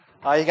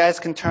You guys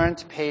can turn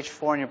to page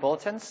 4 in your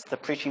bulletins. The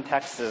preaching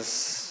text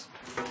is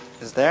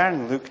there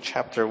in Luke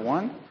chapter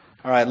 1.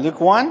 All right, Luke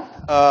 1,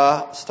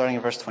 starting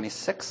in verse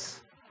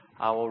 26.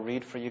 I will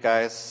read for you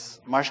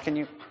guys. Marsh, can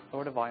you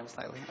lower the volume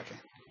slightly? Okay.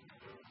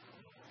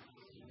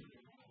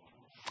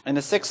 In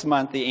the 6th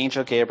month, the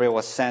angel Gabriel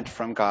was sent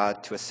from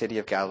God to a city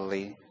of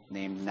Galilee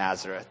named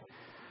Nazareth,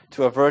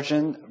 to a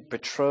virgin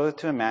betrothed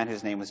to a man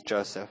whose name was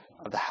Joseph,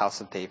 of the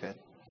house of David.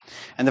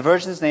 And the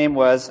virgin's name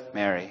was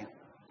Mary.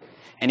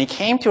 And he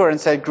came to her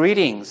and said,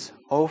 "Greetings,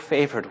 O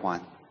favored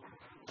one.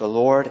 The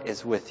Lord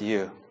is with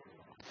you."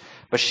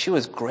 But she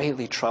was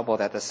greatly troubled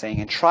at the saying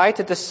and tried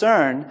to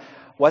discern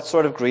what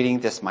sort of greeting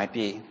this might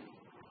be.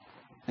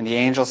 And the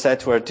angel said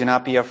to her, "Do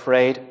not be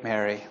afraid,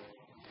 Mary,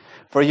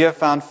 for you have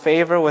found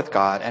favor with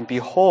God, and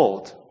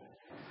behold,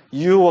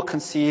 you will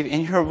conceive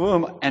in your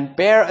womb and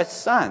bear a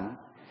son,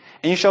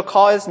 and you shall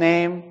call his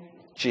name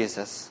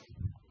Jesus.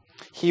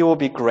 He will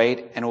be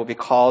great and will be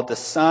called the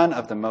Son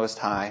of the Most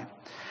High.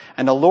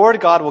 And the Lord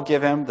God will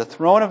give him the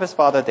throne of his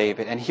father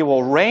David, and he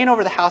will reign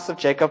over the house of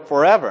Jacob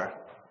forever.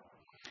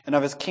 And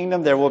of his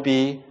kingdom there will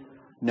be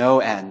no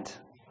end."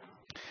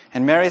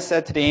 And Mary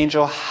said to the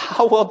angel,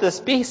 "How will this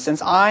be,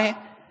 since I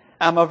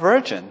am a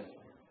virgin?"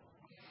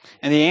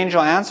 And the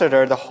angel answered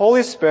her, "The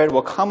Holy Spirit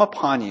will come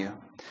upon you,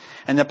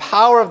 and the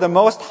power of the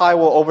Most High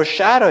will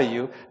overshadow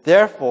you.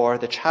 Therefore,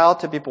 the child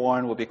to be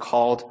born will be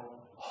called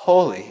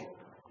Holy,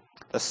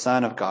 the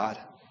Son of God.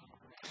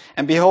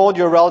 And behold,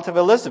 your relative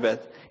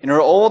Elizabeth, in her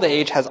old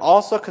age, has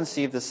also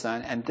conceived a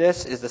son, and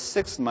this is the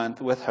 6th month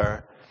with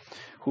her,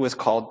 who is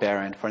called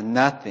barren, for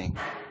nothing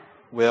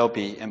will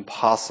be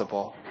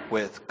impossible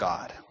with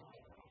God."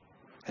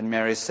 And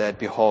Mary said,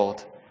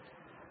 "Behold,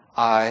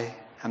 I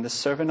am the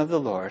servant of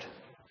the Lord.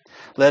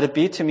 Let it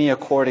be to me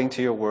according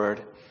to your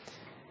word."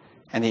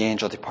 And the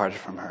angel departed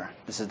from her.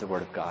 This is the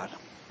word of God.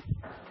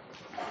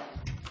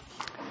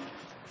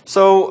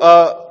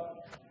 So,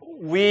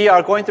 we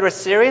are going through a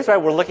series, right?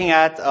 We're looking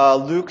at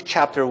Luke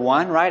chapter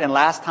 1, right? And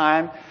last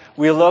time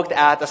we looked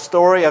at the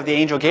story of the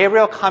angel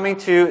Gabriel coming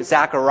to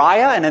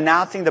Zechariah and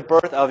announcing the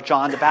birth of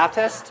John the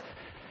Baptist.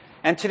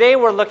 And today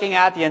we're looking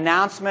at the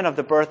announcement of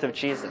the birth of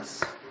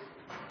Jesus,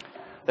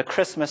 the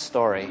Christmas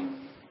story.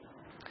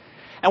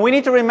 And we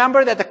need to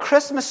remember that the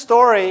Christmas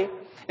story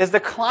is the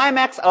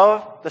climax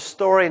of the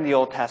story in the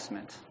Old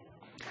Testament.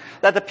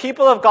 That the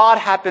people of God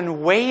have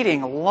been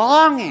waiting,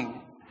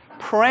 longing,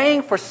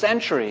 praying for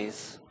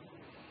centuries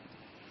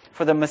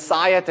for the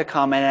Messiah to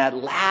come. And at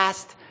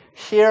last,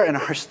 here in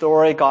our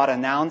story, God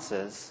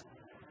announces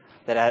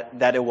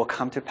that it will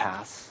come to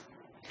pass.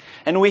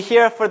 And we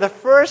hear for the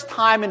first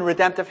time in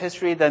redemptive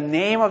history the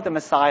name of the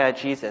Messiah,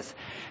 Jesus.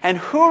 And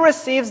who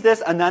receives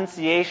this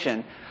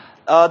annunciation?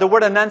 The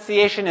word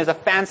annunciation is a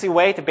fancy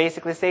way to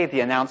basically say the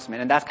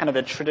announcement. And that's kind of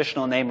the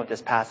traditional name of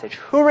this passage.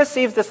 Who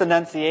receives this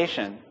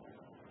annunciation?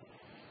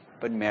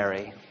 But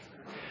Mary.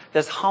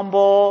 This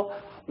humble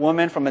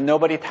woman from a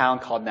nobody town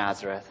called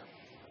Nazareth.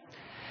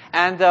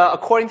 And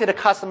according to the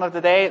custom of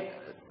the day,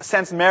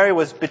 since Mary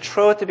was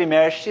betrothed to be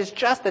married, she's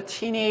just a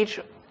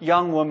teenage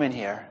young woman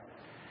here.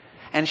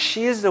 And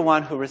she is the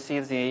one who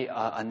receives the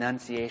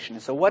annunciation.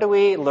 So what do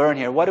we learn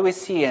here? What do we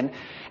see? And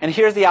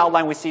here's the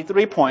outline. We see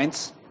 3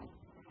 points.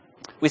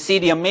 We see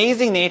the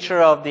amazing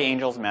nature of the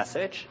angel's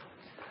message.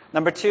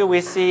 Number 2,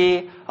 we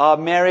see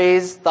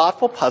Mary's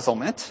thoughtful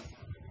puzzlement.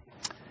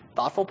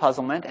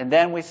 And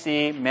then we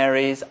see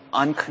Mary's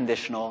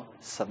unconditional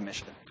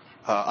submission.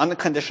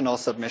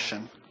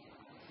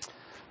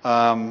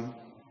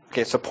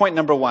 Okay, so point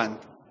number 1,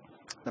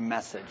 the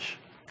message,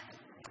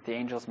 the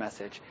angel's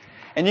message.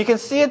 And you can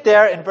see it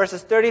there in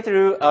verses 30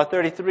 through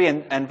 33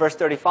 and verse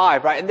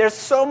 35, right? And there's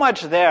so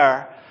much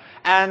there.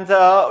 And,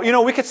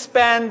 we could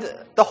spend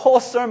the whole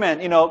sermon,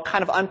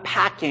 kind of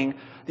unpacking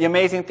the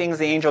amazing things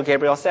the angel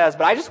Gabriel says.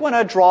 But I just want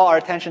to draw our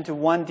attention to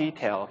one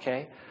detail,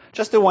 okay?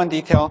 Just to one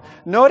detail.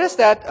 Notice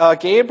that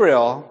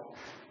Gabriel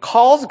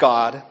calls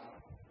God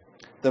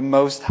the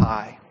Most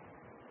High.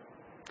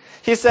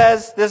 He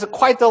says this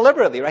quite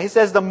deliberately, right? He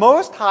says the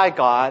Most High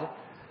God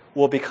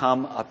will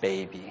become a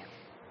baby.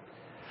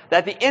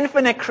 That the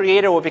infinite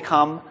creator will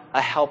become a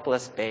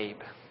helpless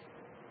babe.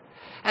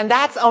 And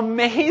that's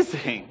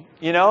amazing,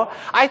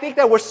 I think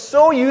that we're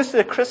so used to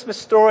the Christmas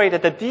story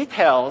that the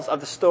details of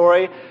the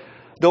story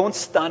don't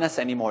stun us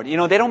anymore.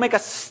 They don't make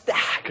us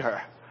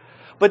stagger.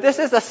 But this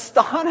is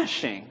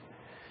astonishing,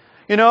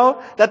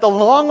 that the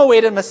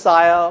long-awaited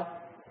Messiah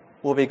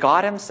will be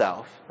God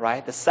himself,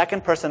 right? The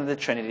second person of the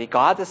Trinity,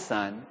 God the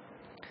Son,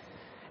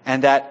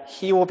 and that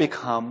he will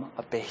become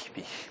a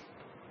baby.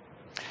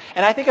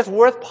 And I think it's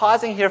worth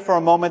pausing here for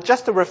a moment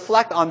just to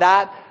reflect on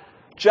that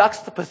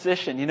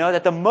juxtaposition,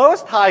 that the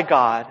Most High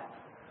God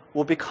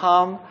will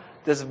become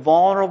this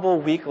vulnerable,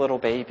 weak little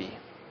baby.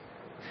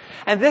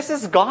 And this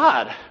is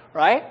God,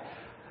 right?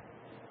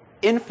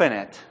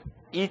 Infinite,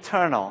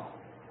 eternal,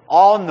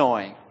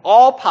 all-knowing,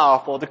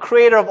 all-powerful, the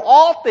creator of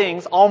all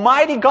things,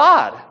 Almighty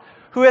God,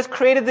 who has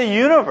created the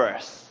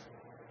universe.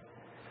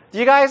 Do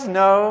you guys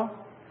know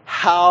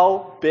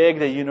how big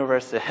the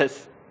universe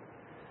is?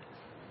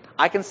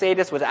 I can say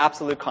this with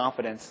absolute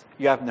confidence.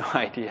 You have no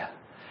idea.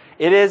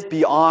 It is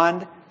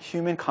beyond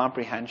human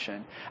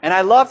comprehension. And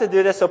I love to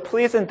do this, so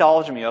please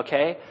indulge me,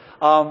 okay?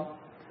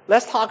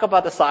 Let's talk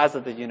about the size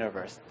of the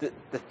universe,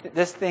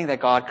 this thing that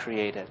God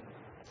created.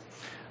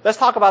 Let's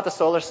talk about the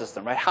solar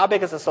system, right? How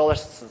big is the solar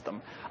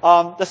system?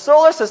 The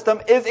solar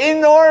system is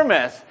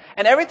enormous.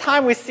 And every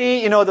time we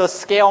see, those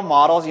scale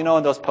models, in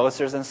those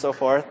posters and so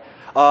forth,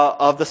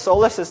 of the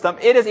solar system,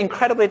 it is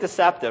incredibly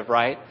deceptive,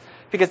 right?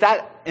 Because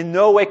that in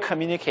no way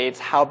communicates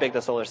how big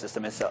the solar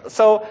system is.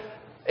 So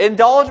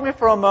indulge me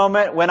for a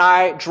moment when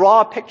I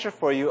draw a picture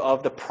for you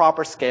of the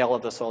proper scale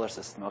of the solar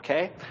system,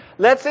 okay?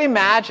 Let's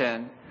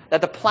imagine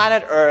that the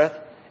planet Earth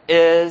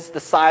is the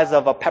size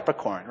of a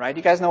peppercorn, right?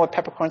 You guys know what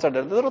peppercorns are?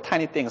 They're little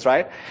tiny things,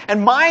 right?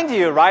 And mind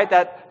you, right,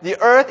 that the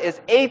Earth is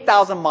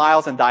 8,000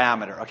 miles in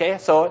diameter, okay?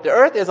 So the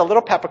Earth is a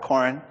little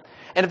peppercorn.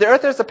 And if the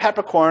Earth is a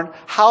peppercorn,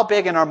 how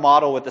big in our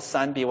model would the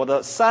sun be? Well,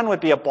 the sun would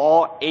be a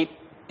ball 8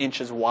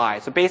 inches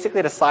wide. So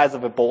basically the size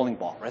of a bowling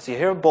ball, right? So you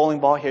have a bowling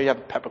ball, here you have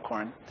a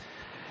peppercorn.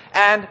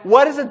 And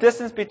what is the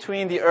distance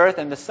between the Earth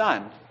and the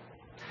sun?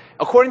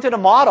 According to the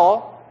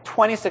model,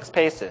 26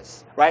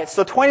 paces, right?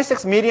 So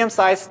 26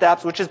 medium-sized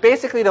steps, which is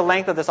basically the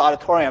length of this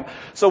auditorium.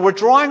 So we're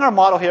drawing our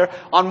model here.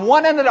 On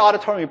one end of the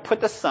auditorium, we put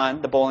the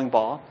sun, the bowling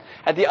ball.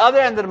 At the other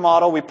end of the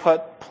model, we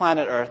put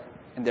planet Earth.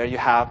 And there you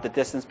have the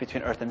distance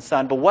between Earth and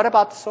sun. But what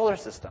about the solar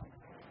system?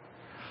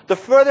 The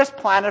furthest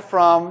planet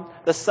from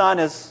the sun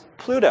is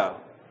Pluto.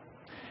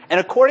 And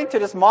according to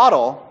this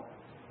model,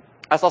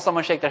 I saw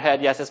someone shake their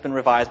head. Yes, it's been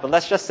revised. But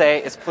let's just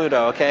say it's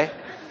Pluto, okay?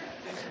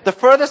 The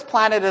furthest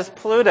planet is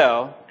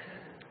Pluto,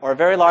 or a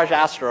very large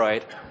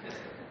asteroid.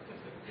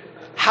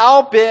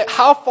 How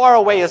far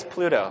away is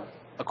Pluto,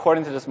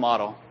 according to this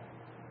model?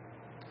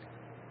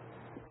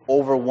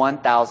 Over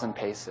 1,000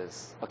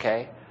 paces,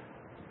 okay?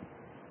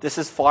 This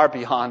is far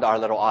beyond our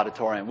little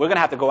auditorium. We're going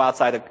to have to go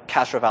outside of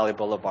Castro Valley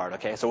Boulevard,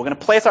 okay? So we're going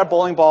to place our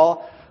bowling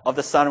ball of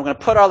the sun. We're going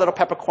to put our little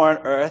peppercorn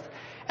Earth.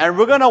 And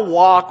we're going to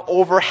walk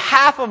over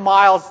half a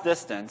mile's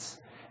distance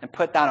and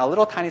put down a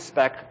little tiny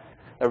speck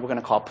that we're going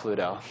to call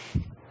Pluto.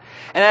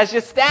 And as you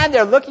stand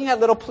there looking at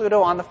little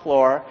Pluto on the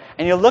floor,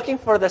 and you're looking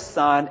for the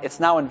sun, it's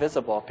now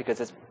invisible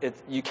because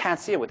you can't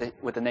see it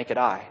with the naked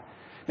eye.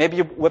 Maybe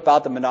you whip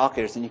out the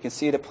binoculars and you can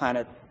see the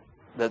planet,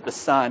 the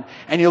sun,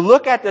 and you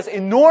look at this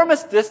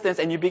enormous distance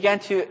and you begin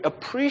to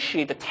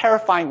appreciate the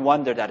terrifying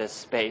wonder that is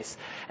space.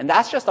 And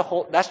that's just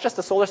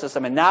the solar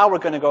system. And now we're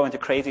going to go into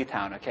crazy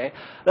town, okay?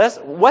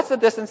 What's the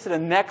distance to the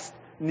next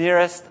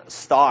nearest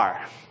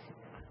star?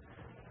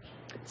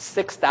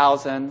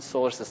 6,000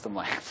 solar system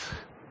lengths.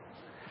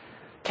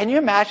 Can you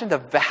imagine the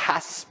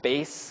vast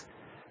space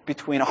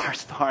between our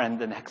star and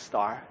the next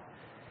star?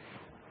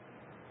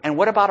 And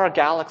what about our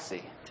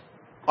galaxy?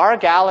 Our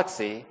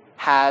galaxy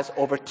has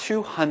over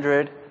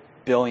 200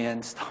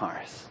 billion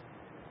stars.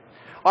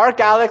 Our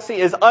galaxy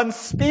is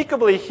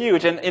unspeakably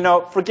huge. And,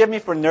 forgive me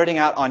for nerding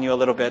out on you a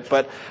little bit,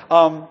 but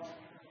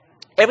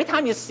every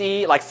time you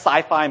see like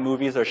sci-fi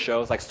movies or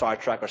shows like Star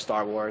Trek or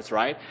Star Wars,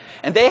 right?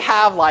 And they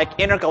have like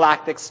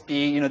intergalactic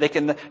speed,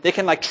 they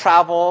can like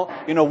travel,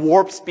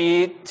 warp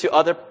speed to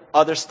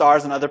other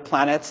stars and other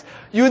planets.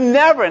 You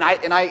never, and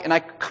I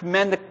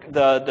commend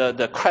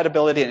the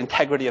credibility and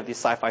integrity of these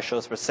sci-fi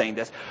shows for saying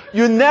this.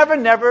 You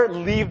never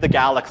leave the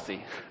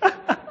galaxy.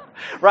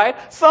 Right?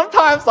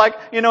 Sometimes like,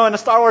 in a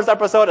Star Wars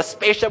episode, a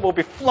spaceship will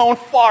be flown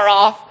far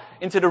off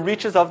into the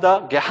reaches of the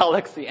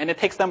galaxy. And it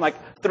takes them like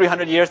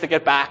 300 years to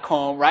get back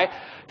home, right?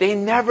 They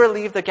never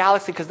leave the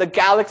galaxy because the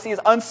galaxy is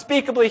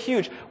unspeakably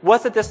huge.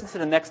 What's the distance to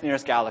the next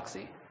nearest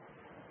galaxy?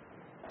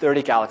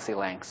 30 galaxy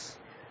lengths.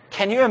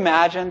 Can you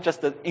imagine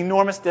just the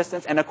enormous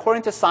distance? And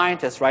according to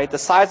scientists, right, the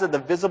size of the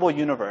visible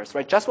universe,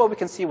 right, just what we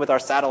can see with our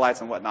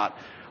satellites and whatnot,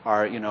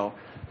 our,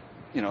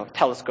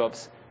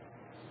 telescopes,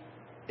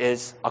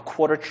 is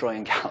 250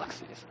 billion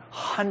galaxies.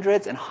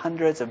 Hundreds and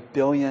hundreds of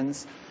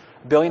billions.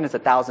 Billion is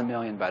 1,000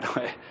 million, by the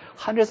way.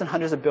 Hundreds and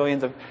hundreds of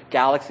billions of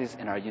galaxies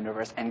in our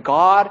universe. And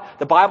God,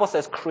 the Bible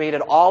says, created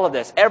all of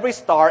this. Every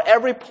star,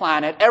 every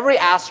planet, every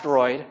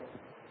asteroid,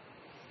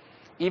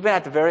 even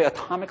at the very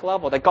atomic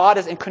level, that God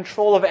is in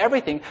control of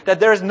everything, that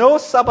there is no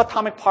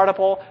subatomic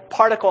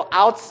particle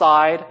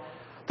outside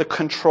the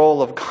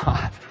control of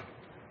God.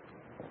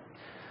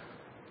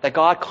 That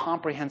God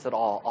comprehends it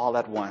all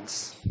at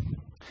once.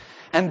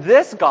 And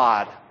this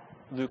God,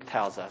 Luke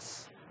tells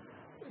us,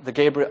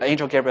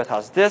 angel Gabriel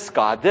tells us, this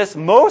God, this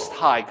most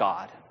high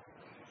God,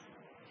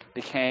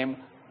 became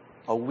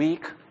a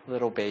weak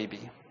little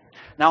baby.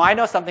 Now, I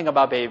know something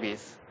about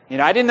babies.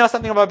 I didn't know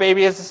something about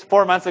babies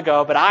 4 months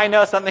ago, but I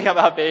know something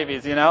about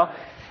babies,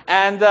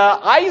 And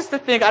I used to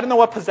think, I don't know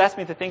what possessed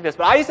me to think this,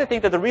 but I used to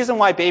think that the reason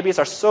why babies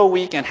are so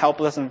weak and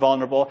helpless and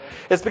vulnerable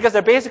is because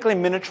they're basically a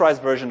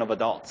miniaturized version of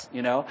adults,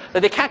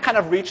 That they can't kind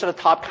of reach to the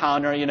top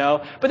counter,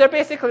 But they're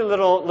basically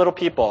little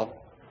people.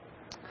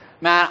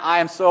 Man, I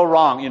am so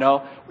wrong, You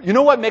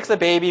know what makes a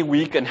baby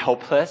weak and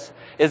helpless?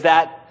 Is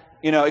that,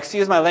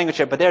 excuse my language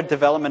here, but they're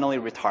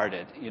developmentally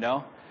retarded,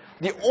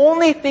 The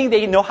only thing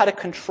they know how to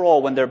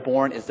control when they're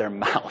born is their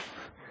mouth.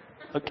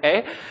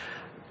 Okay?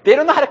 They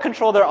don't know how to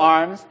control their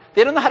arms.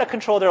 They don't know how to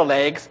control their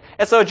legs.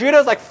 And so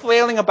Judah's like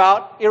flailing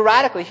about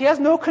erratically. He has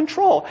no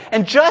control.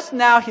 And just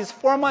now, he's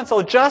 4 months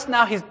old. Just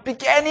now, he's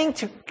beginning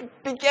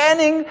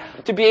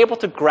to be able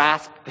to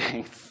grasp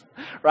things,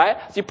 right?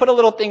 So you put a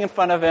little thing in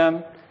front of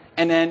him,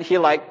 and then he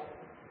like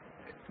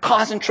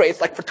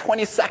concentrates like for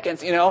 20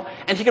 seconds,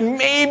 and he can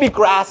maybe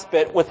grasp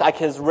it with like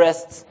his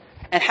wrists.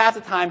 And half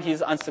the time,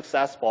 he's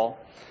unsuccessful.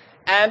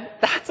 And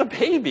that's a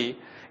baby,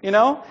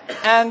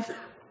 And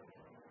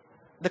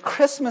the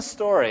Christmas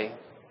story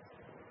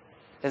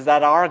is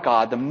that our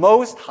God, the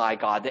Most High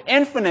God, the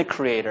infinite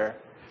Creator,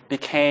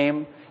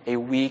 became a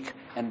weak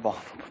and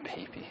vulnerable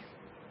baby.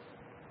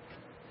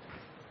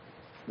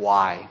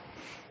 Why?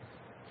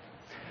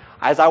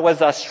 As I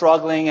was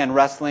struggling and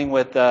wrestling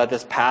with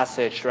this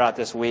passage throughout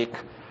this week,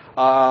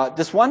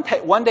 this one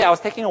day I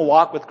was taking a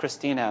walk with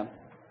Christina.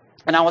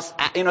 And I was,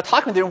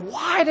 talking to her,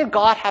 why did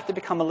God have to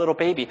become a little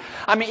baby?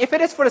 I mean, if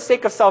it is for the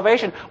sake of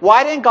salvation,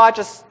 why didn't God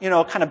just,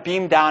 kind of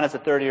beam down as a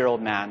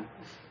 30-year-old man,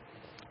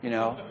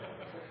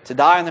 to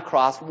die on the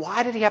cross?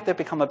 Why did he have to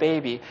become a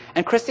baby?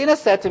 And Christina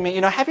said to me,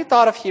 have you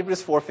thought of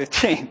Hebrews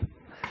 4:15?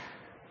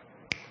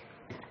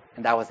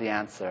 And that was the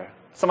answer.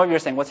 Some of you are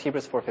saying, what's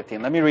Hebrews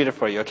 4:15? Let me read it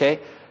for you,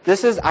 okay?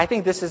 I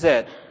think this is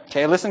it.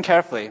 Okay, listen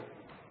carefully.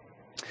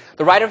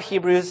 The writer of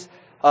Hebrews,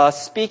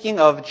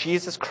 speaking of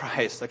Jesus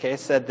Christ, okay,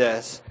 said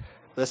this.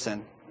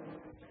 Listen.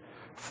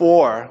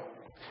 For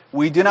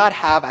we do not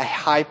have a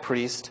high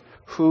priest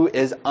who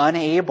is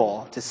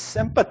unable to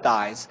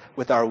sympathize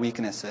with our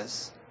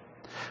weaknesses,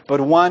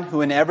 but one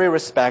who in every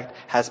respect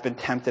has been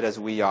tempted as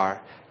we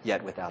are,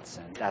 yet without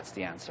sin. That's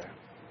the answer.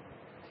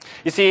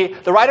 You see,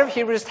 the writer of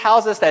Hebrews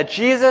tells us that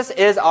Jesus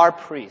is our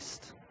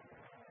priest.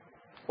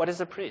 What is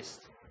a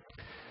priest?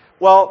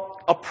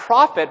 Well, a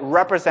prophet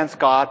represents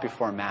God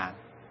before man.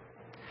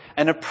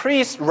 And a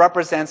priest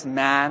represents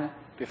man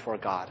before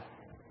God.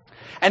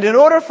 And in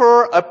order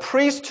for a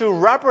priest to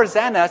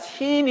represent us,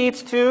 he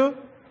needs to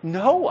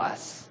know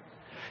us.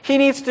 He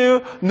needs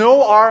to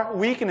know our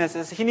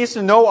weaknesses. He needs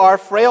to know our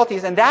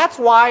frailties. And that's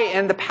why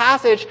in the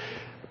passage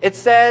it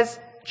says,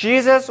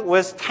 Jesus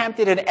was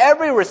tempted in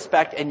every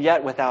respect and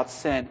yet without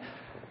sin,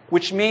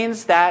 which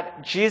means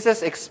that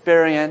Jesus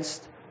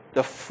experienced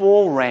the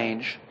full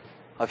range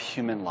of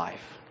human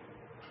life.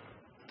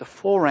 The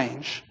full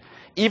range.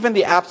 Even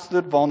the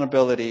absolute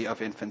vulnerability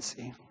of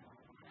infancy.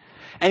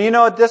 And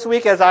this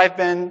week as I've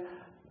been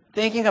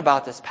thinking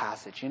about this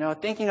passage,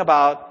 thinking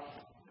about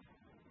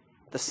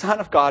the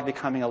Son of God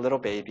becoming a little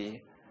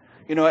baby,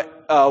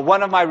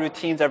 one of my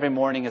routines every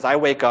morning is I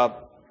wake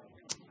up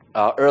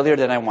earlier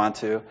than I want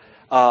to,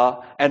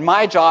 and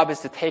my job is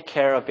to take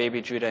care of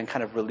baby Judah and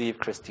kind of relieve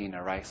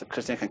Christina, right? So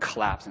Christina can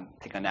collapse and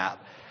take a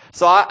nap.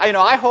 So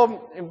I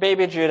hold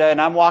baby Judah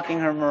and I'm walking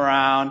him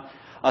around.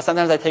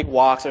 Sometimes I take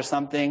walks or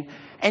something.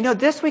 And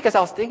this week as I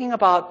was thinking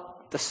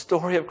about the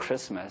story of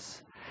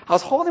Christmas, I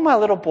was holding my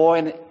little boy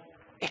and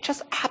it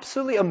just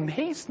absolutely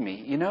amazed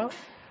me,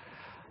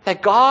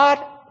 that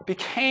God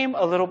became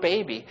a little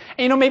baby.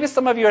 And maybe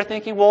some of you are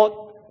thinking,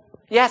 well,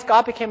 yes,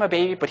 God became a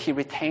baby, but he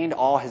retained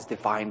all his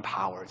divine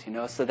powers,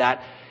 so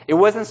that it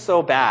wasn't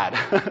so bad.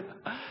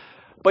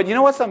 But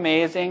what's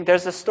amazing?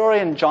 There's a story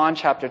in John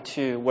chapter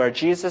 2 where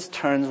Jesus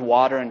turns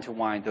water into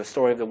wine, the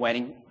story of the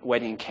wedding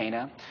in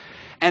Cana.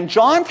 And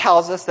John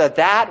tells us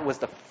that was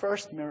the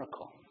first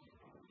miracle.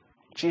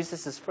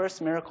 Jesus'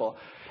 first miracle.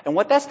 And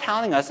what that's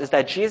telling us is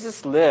that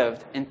Jesus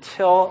lived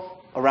until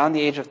around the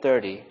age of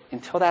 30,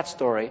 until that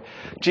story.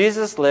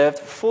 Jesus lived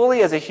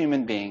fully as a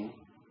human being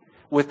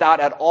without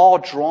at all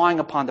drawing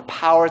upon the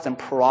powers and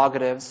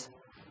prerogatives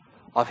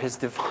of his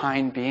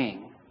divine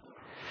being.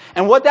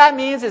 And what that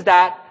means is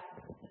that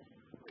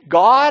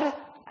God,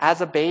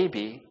 as a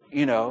baby,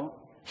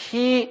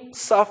 he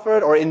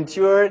suffered or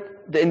endured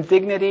the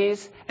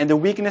indignities and the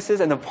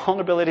weaknesses and the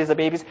vulnerabilities of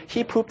babies.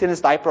 He pooped in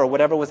his diaper or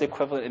whatever was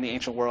equivalent in the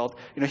ancient world.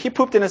 He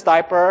pooped in his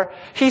diaper.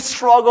 He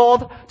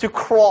struggled to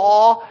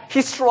crawl.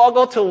 He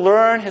struggled to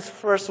learn his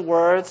first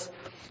words.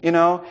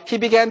 He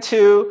began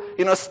to,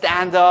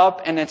 stand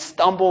up and then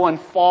stumble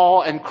and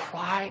fall and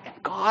cry.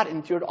 And God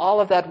endured all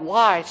of that.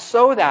 Why?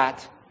 So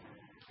that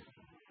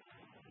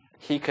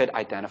he could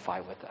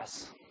identify with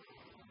us.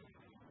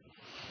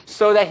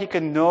 So that he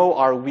could know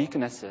our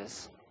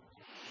weaknesses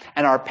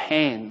and our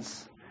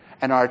pains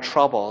and our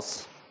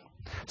troubles.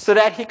 So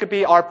that he could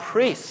be our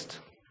priest.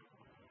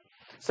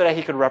 So that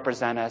he could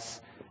represent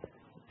us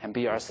and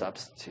be our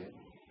substitute.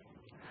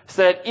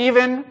 So that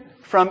even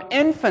from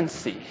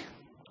infancy,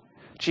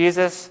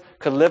 Jesus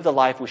could live the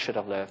life we should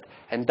have lived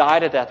and die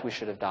the death we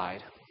should have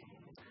died.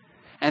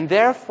 And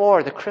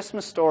therefore, the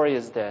Christmas story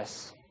is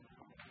this,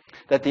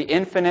 that the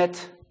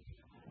infinite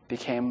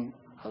became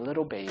a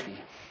little baby.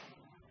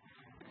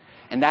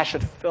 And that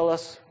should fill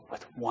us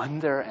with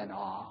wonder and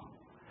awe.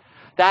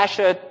 That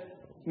should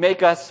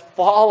make us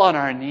fall on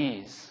our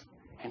knees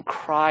and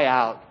cry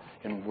out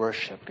in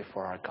worship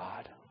before our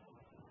God.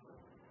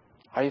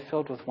 Are you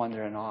filled with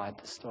wonder and awe at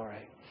this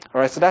story?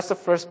 All right, so that's the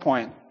first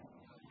point.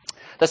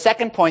 The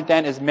second point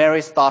then is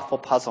Mary's thoughtful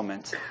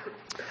puzzlement.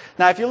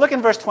 Now, if you look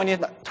in verse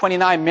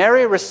 29,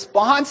 Mary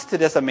responds to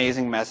this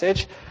amazing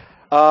message.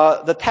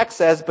 The text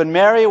says, "But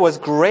Mary was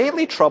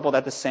greatly troubled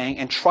at the saying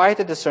and tried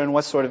to discern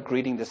what sort of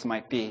greeting this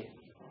might be."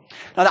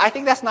 Now, I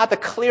think that's not the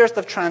clearest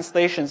of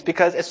translations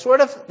because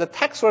the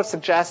text sort of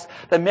suggests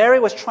that Mary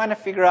was trying to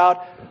figure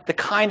out the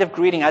kind of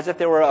greeting as if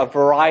there were a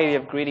variety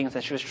of greetings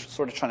and she was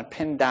sort of trying to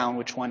pin down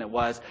which one it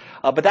was.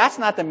 But that's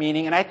not the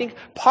meaning. And I think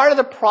part of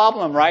the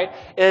problem, right,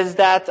 is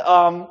that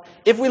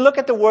if we look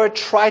at the word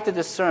try to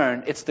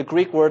discern, it's the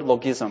Greek word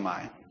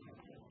logizomai.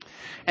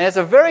 And it's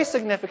a very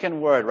significant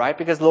word, right?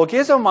 Because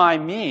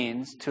logizomai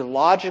means to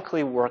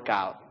logically work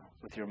out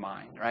with your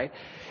mind, right?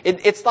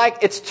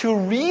 It's to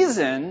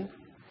reason.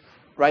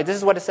 Right? This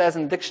is what it says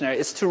in the dictionary.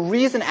 It's to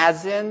reason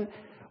as in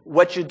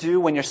what you do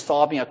when you're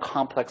solving a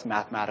complex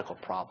mathematical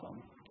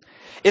problem.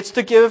 It's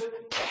to give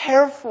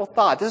careful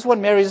thought. This is what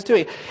Mary is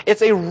doing.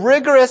 It's a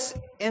rigorous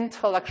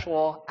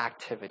intellectual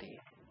activity.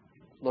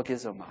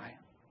 Logizomai.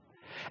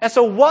 And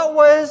so what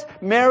was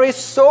Mary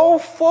so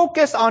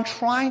focused on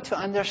trying to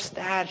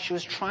understand? She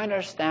was trying to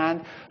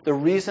understand the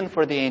reason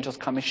for the angel's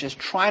coming. She was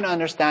trying to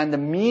understand the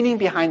meaning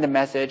behind the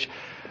message.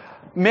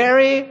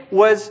 Mary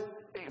was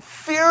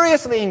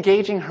furiously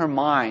engaging her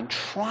mind,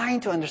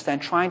 trying to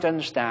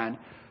understand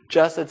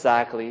just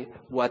exactly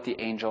what the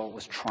angel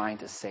was trying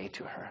to say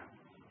to her.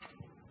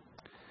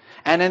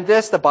 And in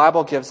this, the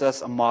Bible gives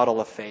us a model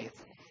of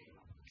faith.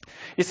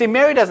 You see,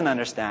 Mary doesn't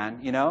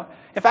understand,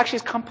 In fact,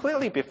 she's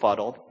completely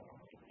befuddled.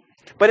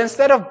 But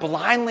instead of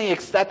blindly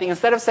accepting,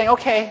 instead of saying,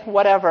 okay,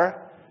 whatever,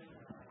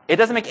 it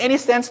doesn't make any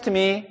sense to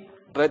me,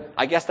 but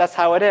I guess that's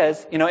how it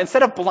is.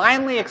 Instead of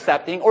blindly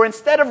accepting, or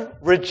instead of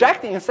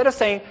rejecting, instead of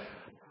saying,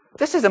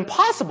 this is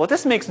impossible.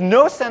 This makes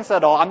no sense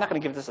at all. I'm not going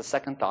to give this a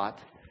second thought.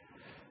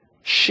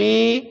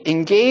 She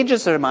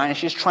engages her mind and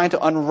she's trying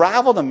to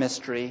unravel the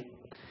mystery.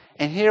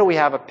 And here we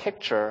have a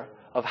picture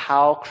of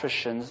how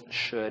Christians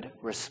should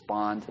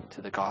respond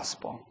to the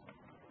gospel.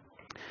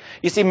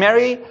 You see,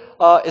 Mary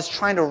is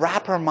trying to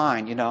wrap her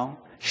mind,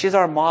 She's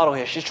our model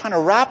here. She's trying to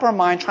wrap her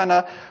mind, trying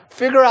to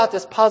figure out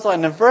this puzzle.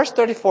 And in verse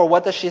 34,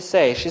 what does she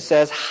say? She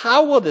says,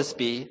 "How will this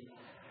be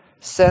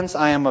since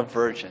I am a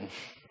virgin?"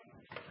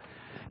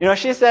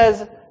 She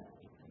says,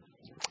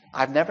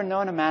 "I've never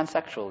known a man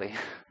sexually.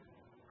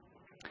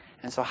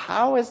 And so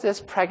how is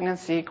this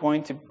pregnancy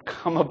going to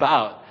come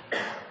about?"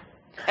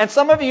 And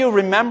some of you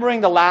remembering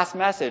the last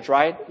message,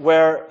 right,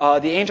 where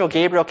the angel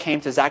Gabriel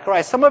came to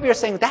Zechariah, some of you are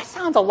saying, that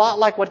sounds a lot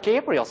like what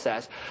Gabriel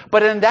says.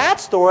 But in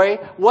that story,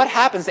 what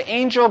happens? The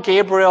angel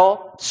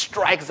Gabriel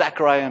strikes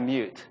Zechariah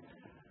mute.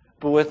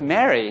 But with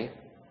Mary,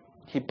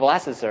 he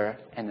blesses her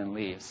and then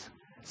leaves.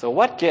 So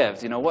what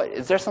gives?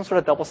 Is there some sort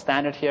of double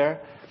standard here?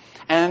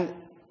 And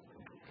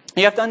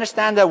you have to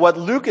understand that what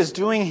Luke is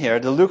doing here,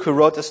 the Luke who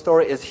wrote the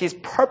story, is he's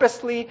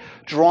purposely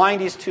drawing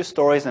these two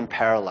stories in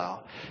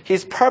parallel.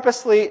 He's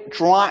purposely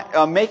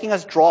making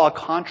us draw a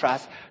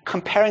contrast,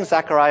 comparing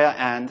Zechariah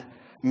and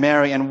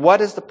Mary. And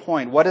what is the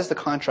point? What is the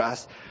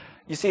contrast?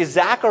 You see,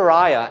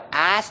 Zechariah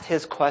asked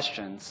his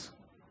questions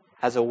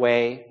as a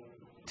way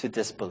to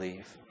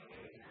disbelieve.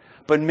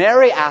 But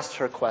Mary asked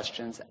her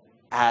questions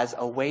as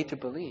a way to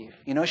believe.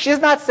 She's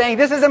not saying,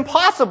 this is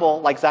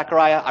impossible, like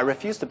Zechariah, I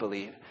refuse to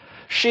believe.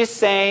 She's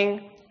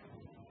saying,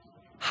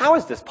 how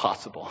is this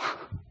possible?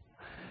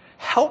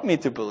 Help me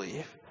to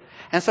believe.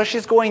 And so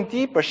she's going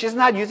deeper. She's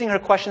not using her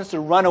questions to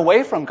run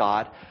away from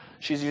God.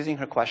 She's using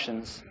her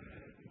questions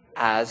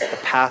as the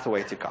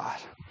pathway to God.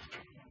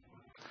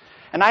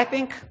 And I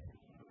think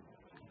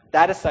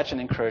that is such an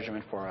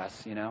encouragement for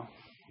us,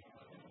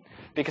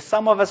 Because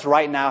some of us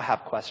right now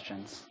have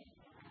questions.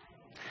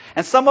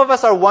 And some of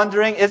us are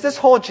wondering, is this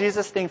whole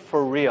Jesus thing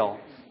for real?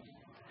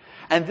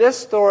 And this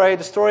story,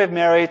 the story of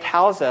Mary,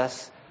 tells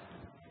us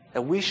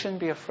that we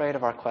shouldn't be afraid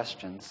of our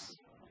questions.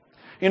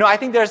 I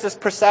think there's this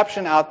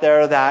perception out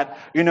there that,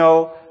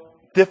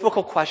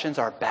 difficult questions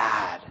are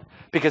bad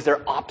because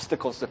they're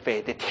obstacles to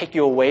faith. They take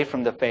you away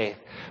from the faith.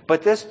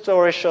 But this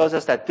story shows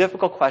us that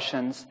difficult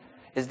questions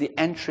is the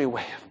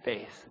entryway of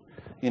faith,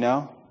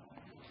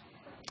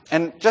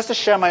 And just to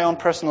share my own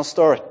personal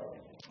story,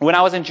 when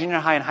I was in junior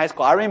high and high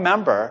school, I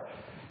remember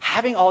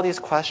having all these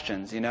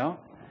questions,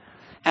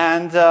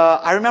 And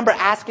I remember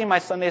asking my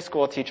Sunday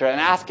school teacher and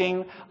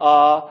asking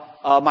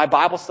my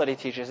Bible study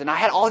teachers. And I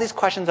had all these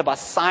questions about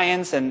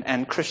science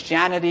and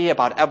Christianity,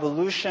 about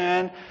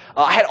evolution.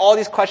 I had all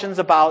these questions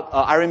about,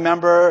 I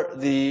remember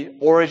the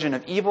origin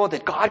of evil.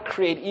 Did God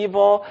create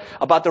evil?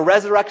 About the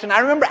resurrection. I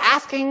remember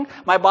asking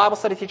my Bible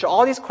study teacher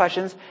all these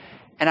questions.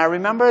 And I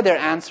remember their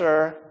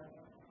answer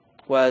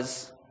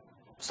was,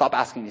 stop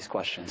asking these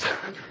questions.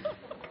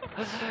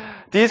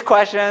 These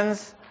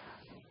questions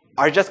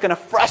are just going to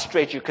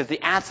frustrate you because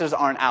the answers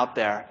aren't out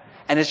there.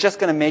 And it's just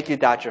going to make you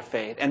doubt your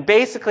faith. And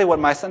basically what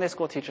my Sunday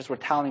school teachers were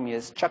telling me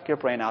is, chuck your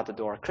brain out the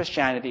door.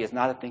 Christianity is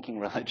not a thinking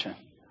religion.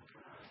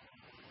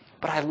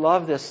 But I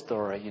love this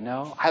story,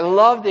 I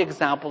love the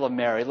example of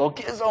Mary,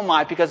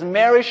 logizomai, because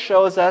Mary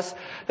shows us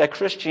that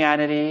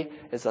Christianity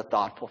is a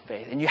thoughtful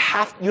faith. And you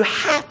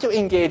have to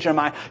engage your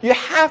mind. You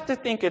have to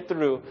think it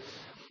through.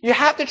 You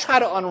have to try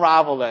to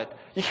unravel it.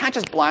 You can't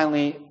just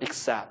blindly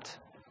accept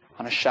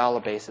on a shallow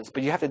basis,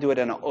 but you have to do it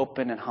in an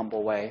open and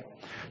humble way.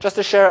 Just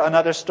to share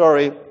another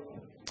story,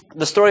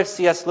 the story of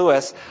C.S.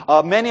 Lewis.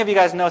 Many of you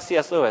guys know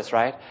C.S. Lewis,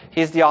 right?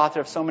 He's the author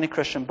of so many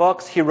Christian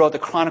books. He wrote the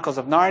Chronicles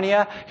of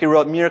Narnia. He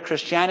wrote Mere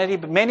Christianity.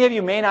 But many of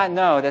you may not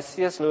know that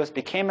C.S. Lewis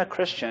became a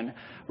Christian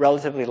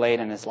relatively late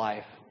in his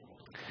life.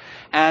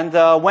 And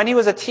when he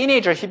was a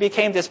teenager, he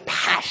became this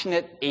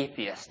passionate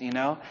atheist,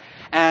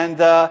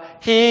 And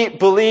he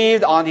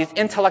believed on these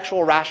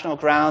intellectual, rational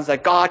grounds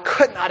that God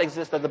could not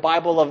exist, that the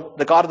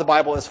God of the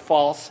Bible is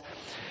false.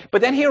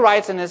 But then he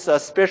writes in his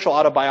spiritual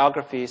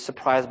autobiography,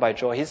 Surprised by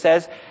Joy, he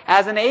says,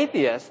 as an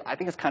atheist, I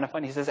think it's kind of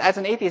funny, he says, as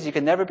an atheist, you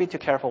can never be too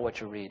careful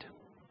what you read.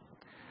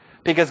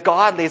 Because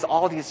God lays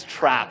all these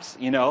traps,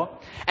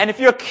 And if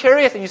you're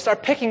curious and you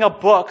start picking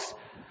up books,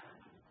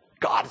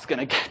 God is going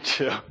to get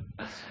you.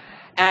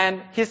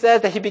 And he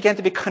says that he began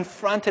to be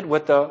confronted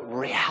with the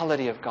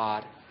reality of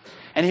God.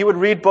 And he would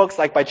read books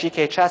like by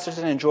G.K.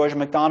 Chesterton and George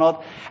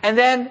MacDonald. And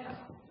then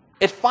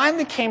it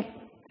finally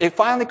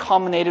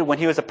culminated when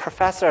he was a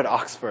professor at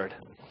Oxford.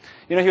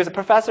 He was a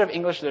professor of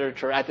English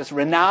literature at this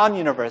renowned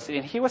university,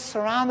 and he was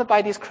surrounded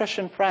by these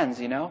Christian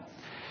friends,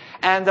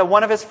 And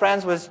one of his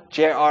friends was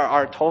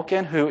J.R.R.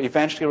 Tolkien, who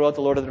eventually wrote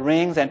The Lord of the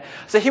Rings. And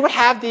so he would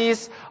have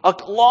these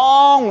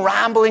long,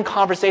 rambling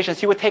conversations.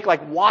 He would take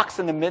walks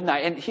in the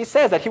midnight. And he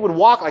says that he would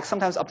walk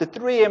sometimes up to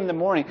 3 a.m. in the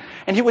morning.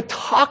 And he would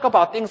talk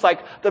about things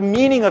like the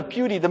meaning of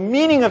beauty, the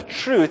meaning of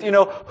truth.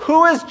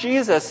 Who is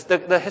Jesus,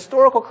 the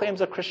historical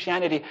claims of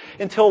Christianity,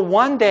 until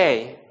one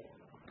day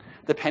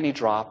the penny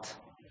dropped.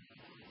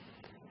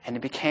 And it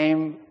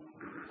became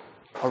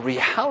a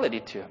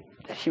reality to him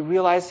that he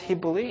realized he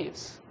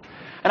believes.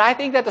 And I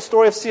think that the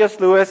story of C.S.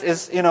 Lewis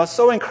is,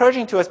 so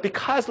encouraging to us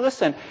because,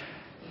 listen,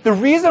 the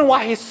reason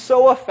why he's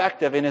so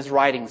effective in his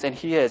writings, and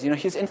he is,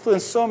 he's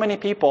influenced so many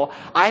people,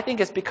 I think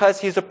is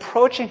because he's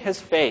approaching his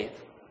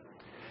faith.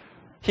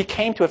 He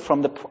came to it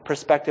from the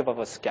perspective of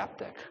a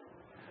skeptic,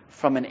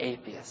 from an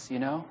atheist,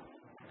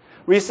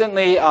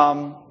 Recently,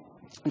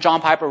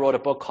 John Piper wrote a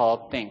book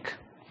called Think.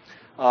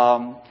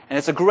 And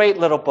it's a great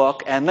little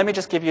book. And let me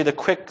just give you the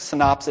quick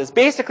synopsis.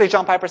 Basically,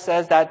 John Piper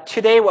says that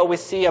today what we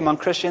see among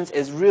Christians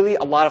is really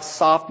a lot of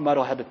soft,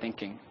 muddle-headed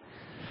thinking.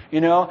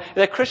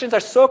 That Christians are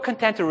so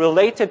content to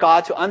relate to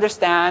God, to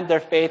understand their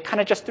faith,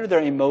 kind of just through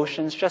their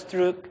emotions, just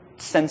through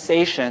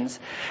sensations.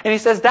 And he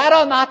says that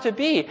ought not to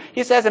be.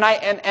 He says, and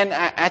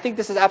I think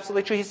this is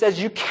absolutely true, he says,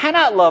 you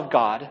cannot love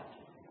God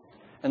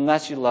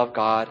unless you love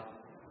God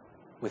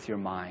with your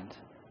mind.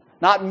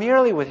 Not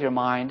merely with your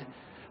mind,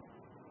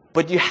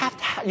 but you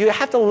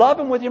have to love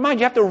him with your mind.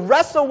 You have to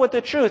wrestle with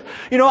the truth.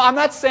 I'm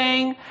not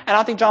saying, and I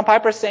don't think John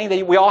Piper is saying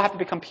that we all have to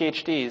become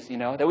PhDs,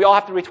 that we all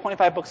have to read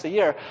 25 books a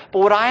year. But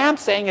what I am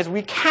saying is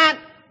we can't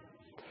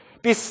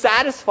be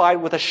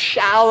satisfied with a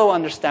shallow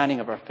understanding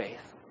of our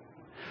faith.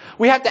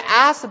 We have to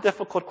ask the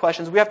difficult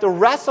questions. We have to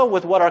wrestle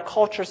with what our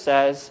culture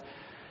says.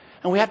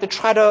 And we have to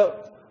try to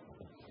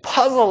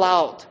puzzle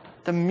out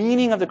the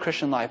meaning of the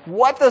Christian life.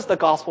 What does the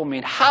gospel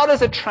mean? How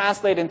does it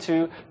translate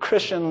into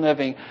Christian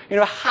living?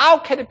 How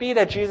can it be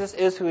that Jesus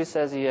is who he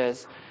says he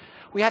is?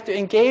 We have to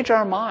engage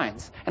our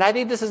minds. And I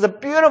think this is a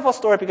beautiful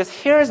story because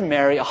here's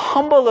Mary, a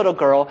humble little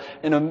girl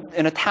in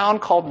a town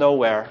called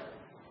Nowhere.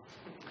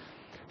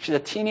 She's a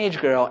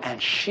teenage girl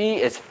and she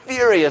is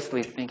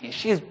furiously thinking.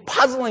 She's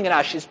puzzling it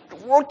out. She's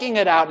working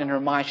it out in her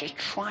mind. She's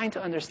trying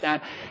to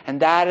understand. And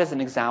that is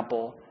an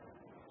example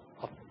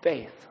of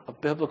faith,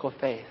 of biblical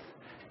faith.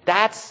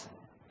 That's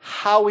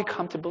how we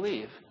come to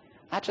believe.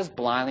 Not just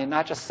blindly,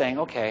 not just saying,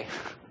 okay.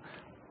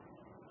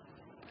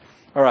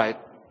 All right.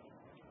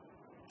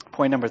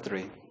 Point number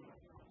 3.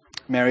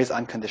 Mary's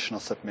unconditional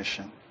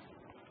submission.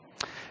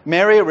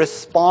 Mary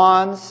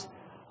responds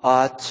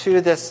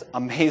to this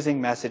amazing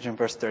message in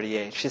verse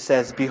 38. She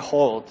says,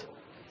 "Behold,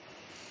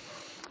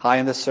 I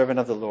am the servant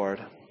of the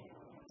Lord.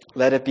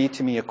 Let it be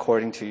to me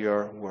according to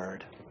your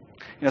word."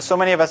 So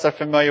many of us are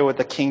familiar with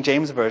the King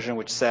James Version,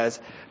 which says,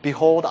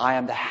 "Behold, I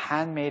am the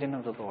handmaiden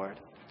of the Lord."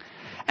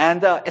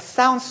 And it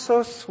sounds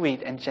so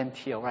sweet and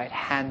genteel, right?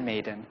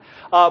 Handmaiden.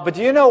 But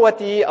do you know what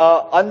the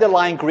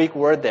underlying Greek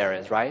word there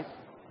is, right?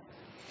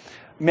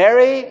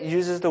 Mary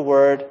uses the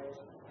word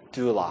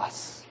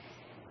doulos.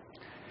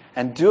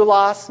 And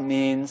doulos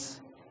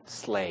means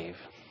slave.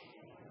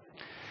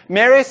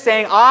 Mary is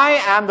saying,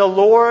 I am the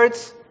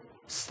Lord's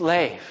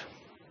slave.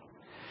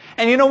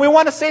 And we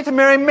want to say to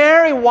Mary,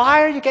 Mary,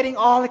 why are you getting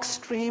all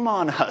extreme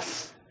on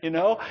us?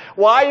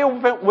 Why are you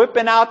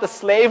whipping out the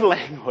slave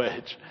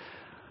language?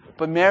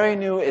 But Mary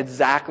knew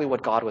exactly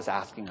what God was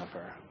asking of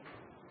her.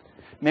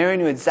 Mary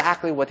knew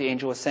exactly what the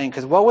angel was saying.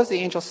 Because what was the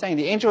angel saying?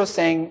 The angel was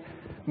saying,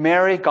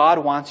 Mary, God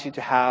wants you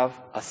to have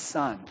a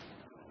son,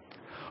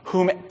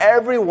 whom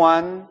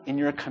everyone in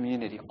your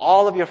community,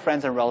 all of your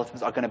friends and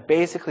relatives are going to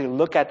basically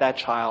look at that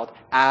child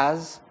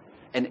as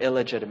an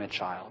illegitimate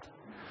child.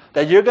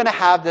 That you're going to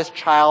have this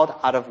child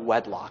out of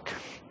wedlock.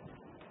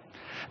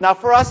 Now,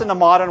 for us in the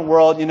modern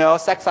world,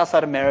 sex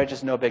outside of marriage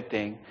is no big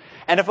thing.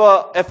 And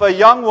if a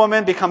young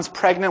woman becomes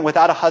pregnant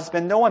without a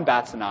husband, no one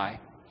bats an eye.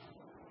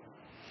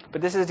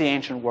 But this is the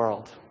ancient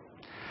world.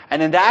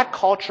 And in that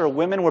culture,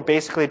 women were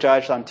basically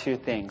judged on two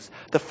things.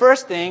 The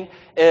first thing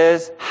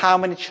is how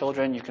many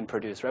children you can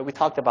produce, right? We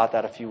talked about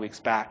that a few weeks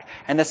back.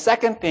 And the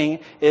second thing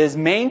is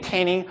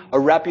maintaining a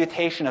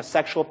reputation of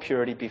sexual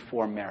purity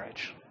before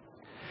marriage.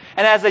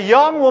 And as a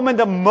young woman,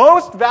 the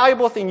most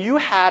valuable thing you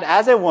had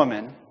as a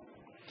woman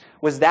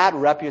was that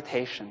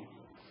reputation.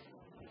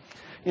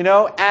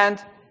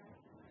 And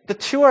the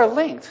two are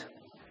linked.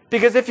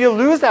 Because if you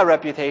lose that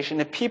reputation,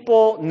 if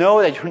people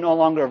know that you're no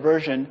longer a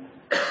virgin,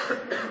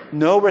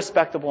 no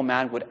respectable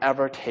man would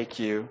ever take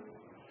you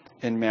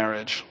in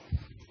marriage.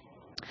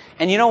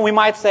 And we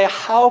might say,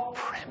 how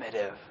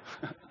primitive.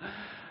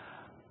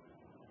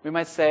 We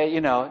might say,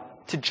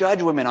 to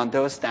judge women on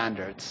those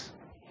standards.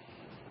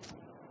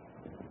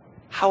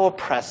 How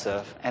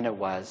oppressive, and it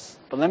was.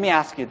 But let me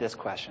ask you this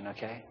question,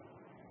 okay?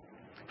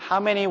 How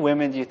many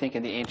women do you think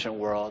in the ancient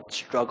world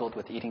struggled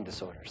with eating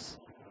disorders?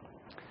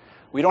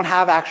 We don't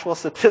have actual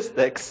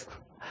statistics,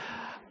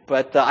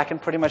 but I can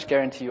pretty much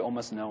guarantee you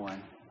almost no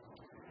one.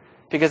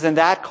 Because in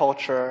that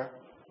culture,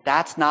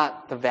 that's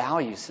not the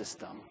value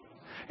system.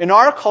 In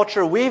our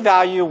culture, we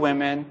value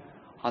women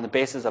on the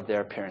basis of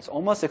their appearance,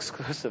 almost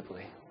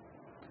exclusively.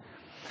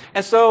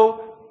 And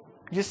so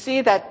you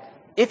see that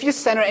if you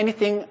center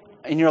anything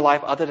in your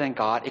life other than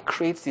God, it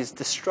creates these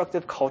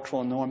destructive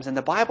cultural norms. And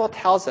the Bible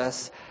tells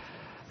us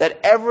that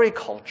every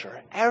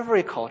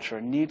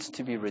culture needs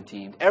to be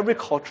redeemed. Every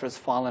culture is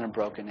fallen and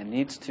broken and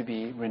needs to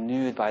be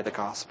renewed by the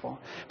gospel.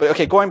 But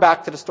okay, going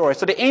back to the story.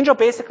 So the angel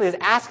basically is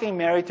asking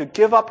Mary to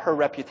give up her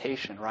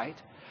reputation, right?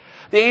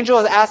 The angel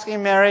is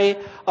asking Mary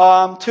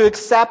to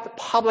accept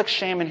public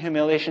shame and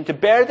humiliation, to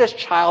bear this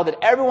child that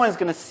everyone is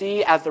going to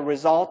see as the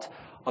result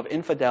of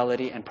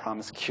infidelity and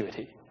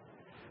promiscuity.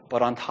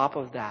 But on top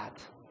of that,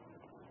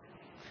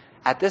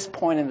 at this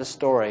point in the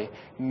story,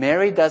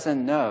 Mary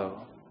doesn't know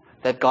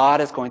that God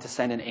is going to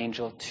send an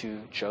angel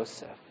to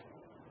Joseph.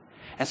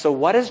 And so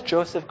how is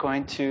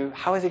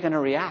he going to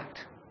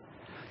react?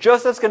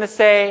 Joseph's going to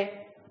say,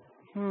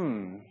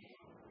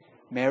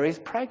 Mary's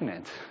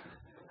pregnant.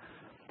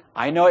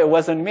 I know it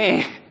wasn't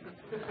me.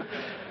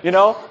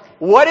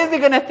 What is he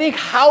going to think?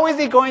 How is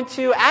he going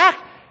to act?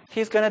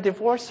 He's going to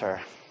divorce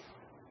her.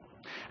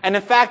 And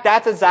in fact,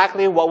 that's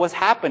exactly what was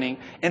happening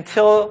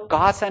until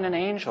God sent an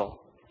angel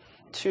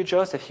to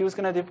Joseph. He was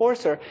going to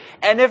divorce her.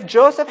 And if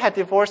Joseph had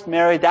divorced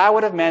Mary, that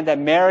would have meant that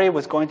Mary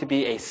was going to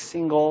be a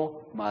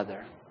single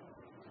mother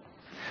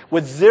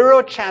with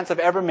zero chance of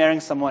ever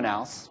marrying someone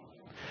else.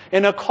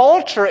 In a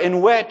culture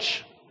in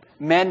which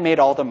men made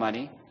all the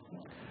money,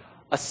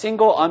 a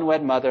single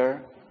unwed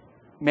mother,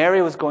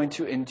 Mary was going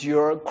to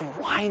endure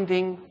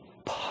grinding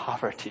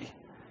poverty.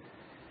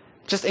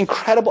 Just a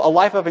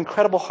life of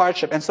incredible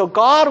hardship. And so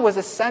God was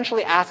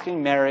essentially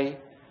asking Mary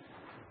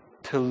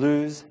to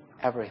lose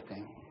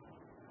everything.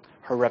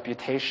 Her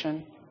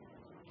reputation,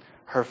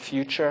 her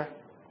future,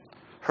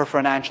 her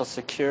financial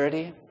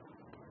security,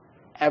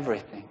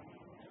 everything.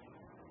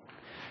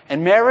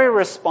 And Mary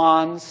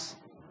responds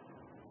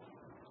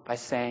by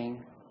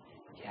saying,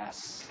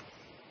 yes,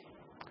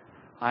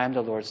 I am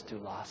the Lord's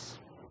doulos.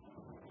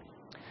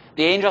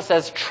 The angel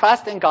says,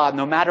 trust in God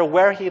no matter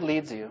where he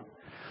leads you,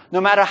 no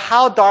matter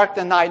how dark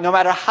the night, no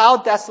matter how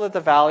desolate the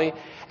valley.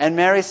 And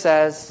Mary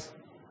says,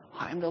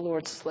 I am the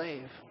Lord's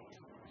slave.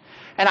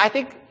 And I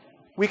think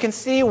we can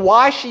see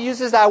why she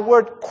uses that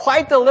word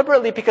quite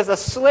deliberately, because a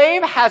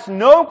slave has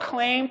no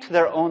claim to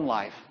their own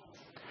life.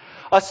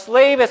 A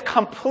slave is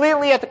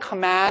completely at the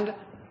command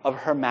of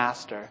her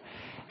master.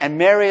 And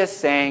Mary is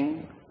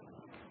saying,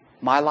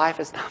 my life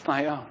is not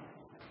my own.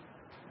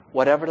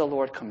 Whatever the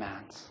Lord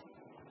commands.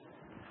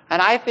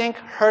 And I think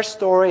her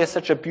story is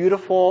such a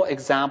beautiful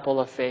example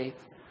of faith.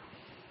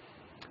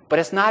 But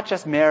it's not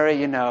just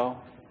Mary,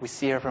 we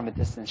see her from a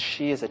distance.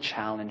 She is a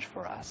challenge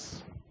for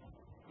us.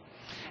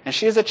 And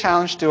she is a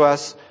challenge to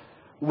us.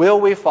 Will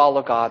we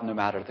follow God no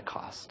matter the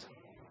cost?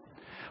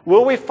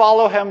 Will we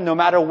follow him no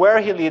matter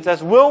where he leads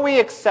us? Will we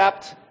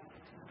accept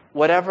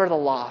whatever the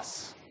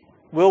loss?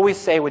 Will we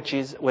say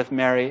with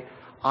Mary,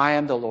 I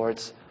am the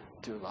Lord's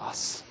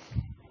doulos?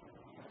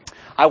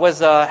 I was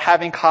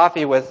having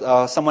coffee with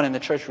someone in the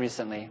church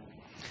recently.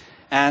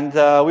 And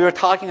we were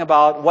talking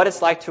about what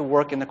it's like to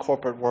work in the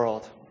corporate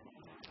world.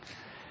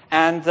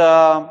 And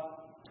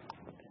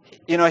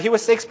he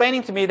was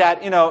explaining to me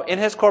that, in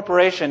his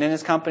corporation, in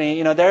his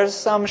company, there's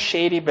some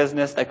shady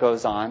business that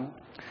goes on.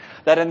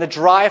 That in the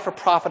drive for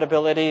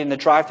profitability, in the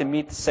drive to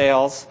meet the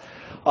sales,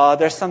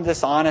 there's some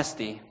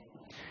dishonesty.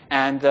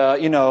 And,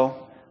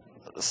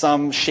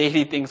 some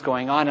shady things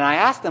going on. And I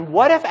asked them,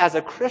 what if as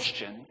a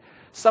Christian,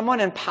 someone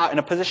in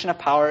a position of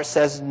power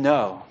says,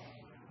 no,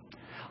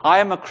 I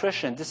am a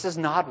Christian. This is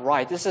not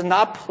right. This is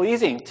not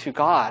pleasing to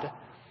God.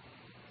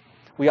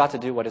 We ought to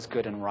do what is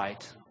good and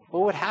right.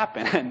 What would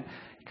happen? And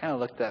he kind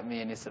of looked at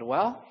me and he said,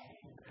 well,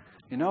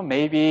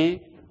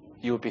 maybe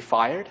you would be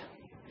fired.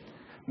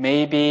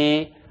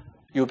 Maybe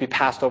you would be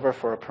passed over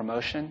for a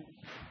promotion.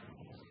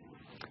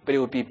 But it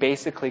would be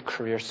basically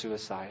career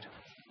suicide.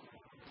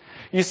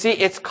 You see,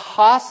 it's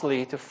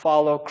costly to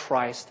follow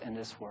Christ in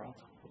this world.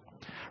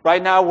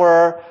 Right now,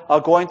 we're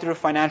going through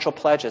financial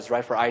pledges,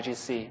 right, for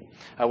IGC.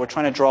 We're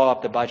trying to draw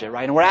up the budget,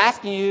 right? And we're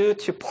asking you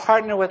to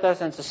partner with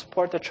us and to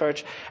support the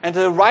church and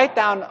to write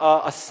down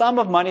a sum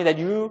of money that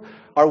you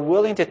are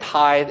willing to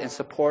tithe in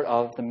support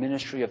of the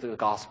ministry of the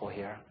gospel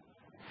here.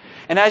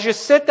 And as you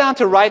sit down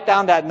to write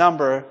down that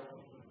number,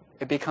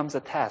 it becomes a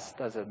test,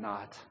 does it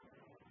not?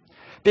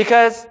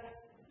 Because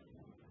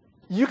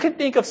you can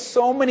think of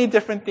so many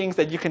different things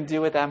that you can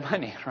do with that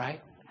money,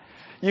 right?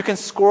 You can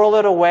squirrel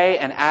it away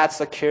and add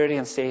security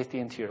and safety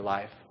into your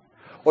life.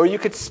 Or you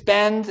could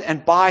spend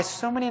and buy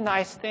so many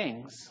nice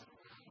things.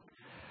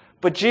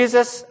 But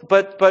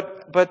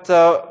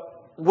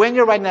when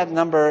you're writing that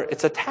number,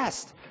 it's a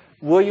test.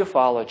 Will you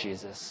follow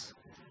Jesus?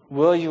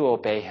 Will you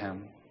obey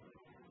him?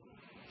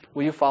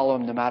 Will you follow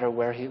him no matter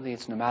where he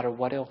leads, no matter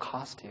what it'll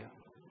cost you?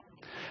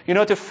 You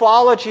know, to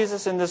follow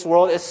Jesus in this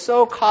world is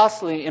so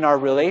costly in our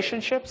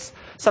relationships.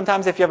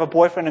 Sometimes if you have a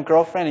boyfriend and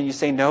girlfriend and you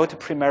say no to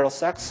premarital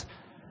sex,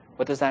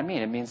 what does that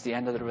mean? It means the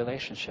end of the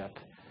relationship.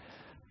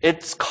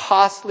 It's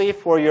costly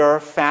for your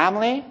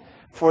family,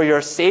 for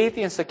your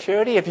safety and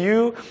security. If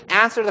you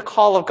answer the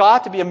call of God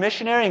to be a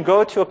missionary and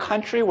go to a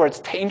country where it's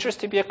dangerous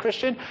to be a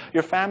Christian,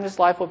 your family's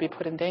life will be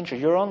put in danger.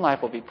 Your own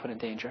life will be put in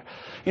danger.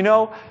 You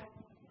know,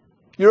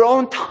 your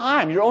own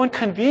time, your own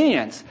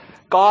convenience.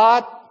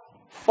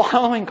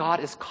 Following God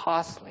is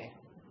costly.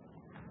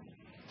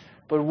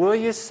 But will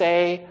you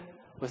say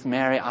with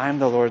Mary, I am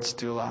the Lord's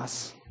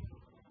doulos?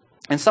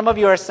 And some of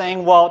you are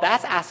saying, well,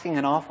 that's asking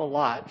an awful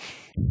lot.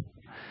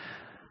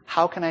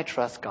 How can I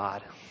trust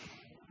God?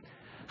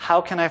 How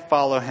can I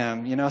follow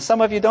him? You know,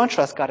 some of you don't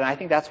trust God, and I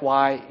think that's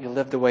why you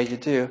live the way you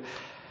do.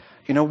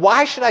 You know,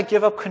 why should I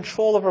give up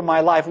control over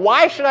my life?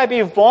 Why should I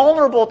be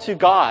vulnerable to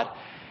God?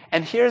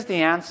 And here's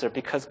the answer,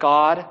 because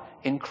God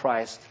in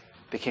Christ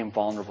became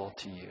vulnerable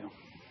to you.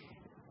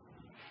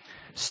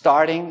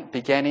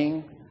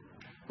 Beginning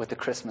with the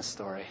Christmas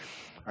story,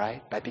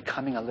 right? By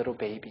becoming a little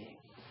baby.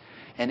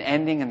 And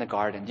ending in the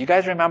garden. Do you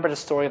guys remember the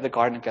story of the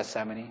Garden of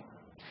Gethsemane?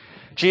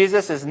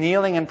 Jesus is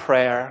kneeling in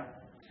prayer,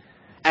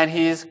 and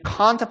he's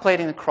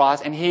contemplating the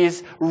cross, and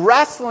he's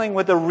wrestling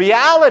with the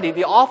reality,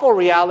 the awful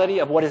reality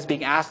of what is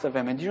being asked of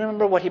him. And do you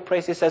remember what he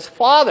prays? He says,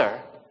 Father,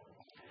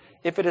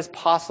 if it is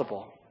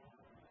possible,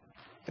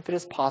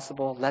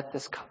 let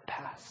this cup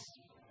pass.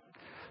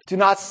 Do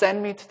not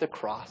send me to the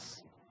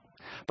cross.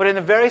 But in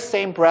the very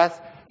same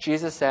breath,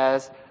 Jesus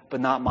says,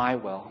 but not my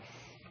will,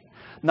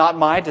 not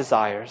my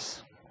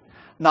desires,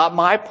 not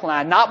my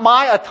plan, not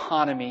my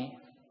autonomy,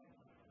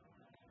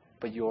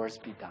 but yours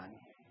be done.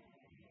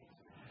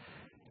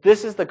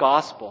 This is the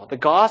gospel. The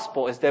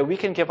gospel is that we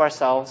can give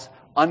ourselves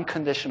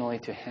unconditionally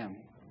to him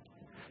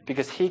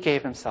because he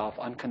gave himself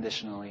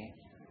unconditionally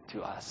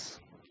to us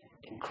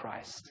in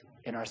Christ,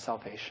 in our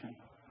salvation.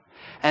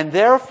 And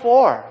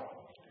therefore,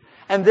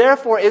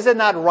 is it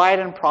not right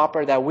and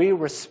proper that we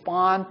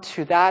respond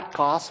to that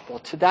gospel,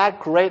 to that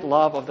great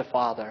love of the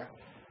Father,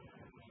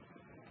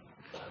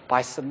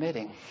 by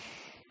submitting,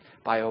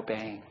 by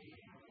obeying?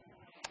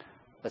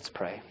 Let's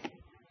pray.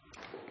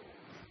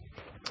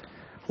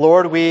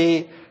 Lord,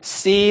 we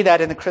see that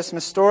in the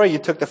Christmas story, you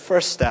took the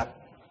first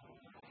step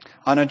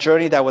on a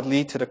journey that would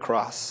lead to the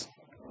cross.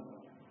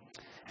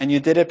 And you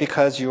did it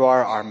because you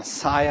are our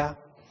Messiah,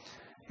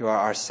 you are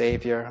our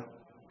Savior,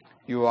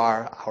 you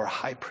are our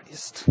high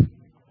priest.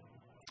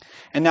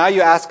 And now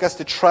you ask us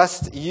to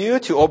trust you,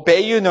 to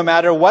obey you no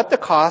matter what the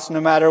cost,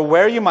 no matter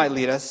where you might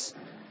lead us,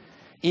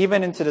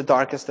 even into the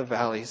darkest of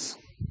valleys.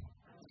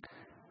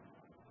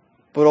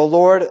 But, oh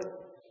Lord,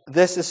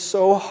 this is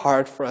so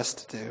hard for us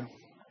to do,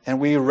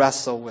 and we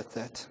wrestle with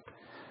it.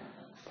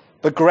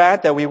 But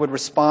grant that we would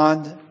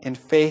respond in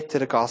faith to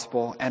the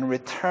gospel and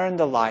return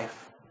the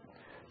life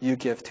you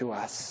give to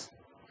us,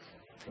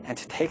 and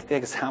to take the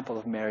example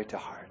of Mary to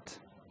heart.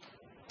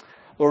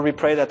 Lord, we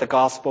pray that the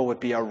gospel would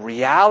be a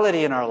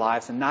reality in our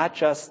lives and not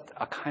just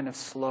a kind of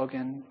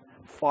slogan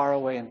far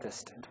away and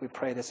distant. We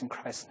pray this in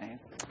Christ's name.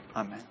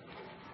 Amen.